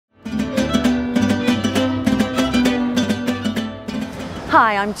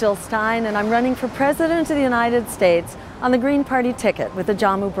Hi, I'm Jill Stein, and I'm running for President of the United States on the Green Party ticket with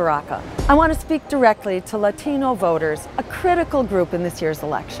Ajamu Baraka. I want to speak directly to Latino voters, a critical group in this year's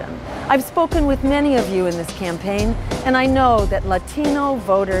election. I've spoken with many of you in this campaign, and I know that Latino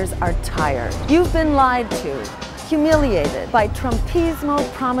voters are tired. You've been lied to, humiliated by Trumpismo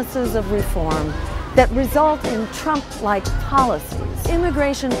promises of reform that result in Trump-like policies.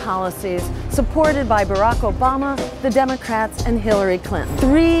 Immigration policies supported by Barack Obama, the Democrats, and Hillary Clinton.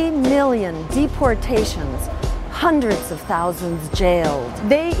 3 million deportations, hundreds of thousands jailed.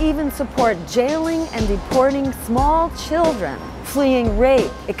 They even support jailing and deporting small children, fleeing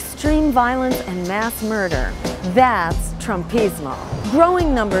rape, extreme violence, and mass murder. That's Trumpismo.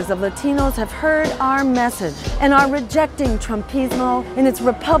 Growing numbers of Latinos have heard our message and are rejecting Trumpismo in its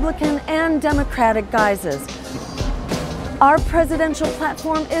Republican and Democratic guises. Our presidential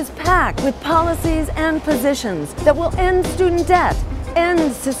platform is packed with policies and positions that will end student debt,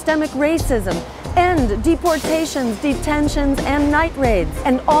 end systemic racism, end deportations, detentions, and night raids,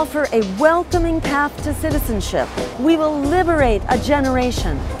 and offer a welcoming path to citizenship. We will liberate a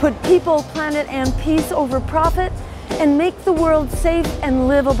generation, put people, planet, and peace over profit, and make the world safe and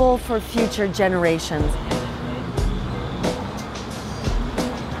livable for future generations.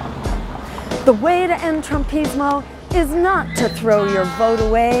 The way to end Trumpismo is not to throw your vote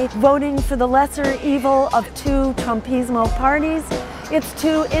away, voting for the lesser evil of two Trumpismo parties. It's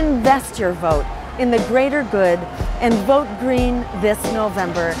to invest your vote in the greater good and vote green this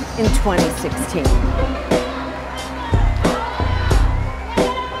November in 2016.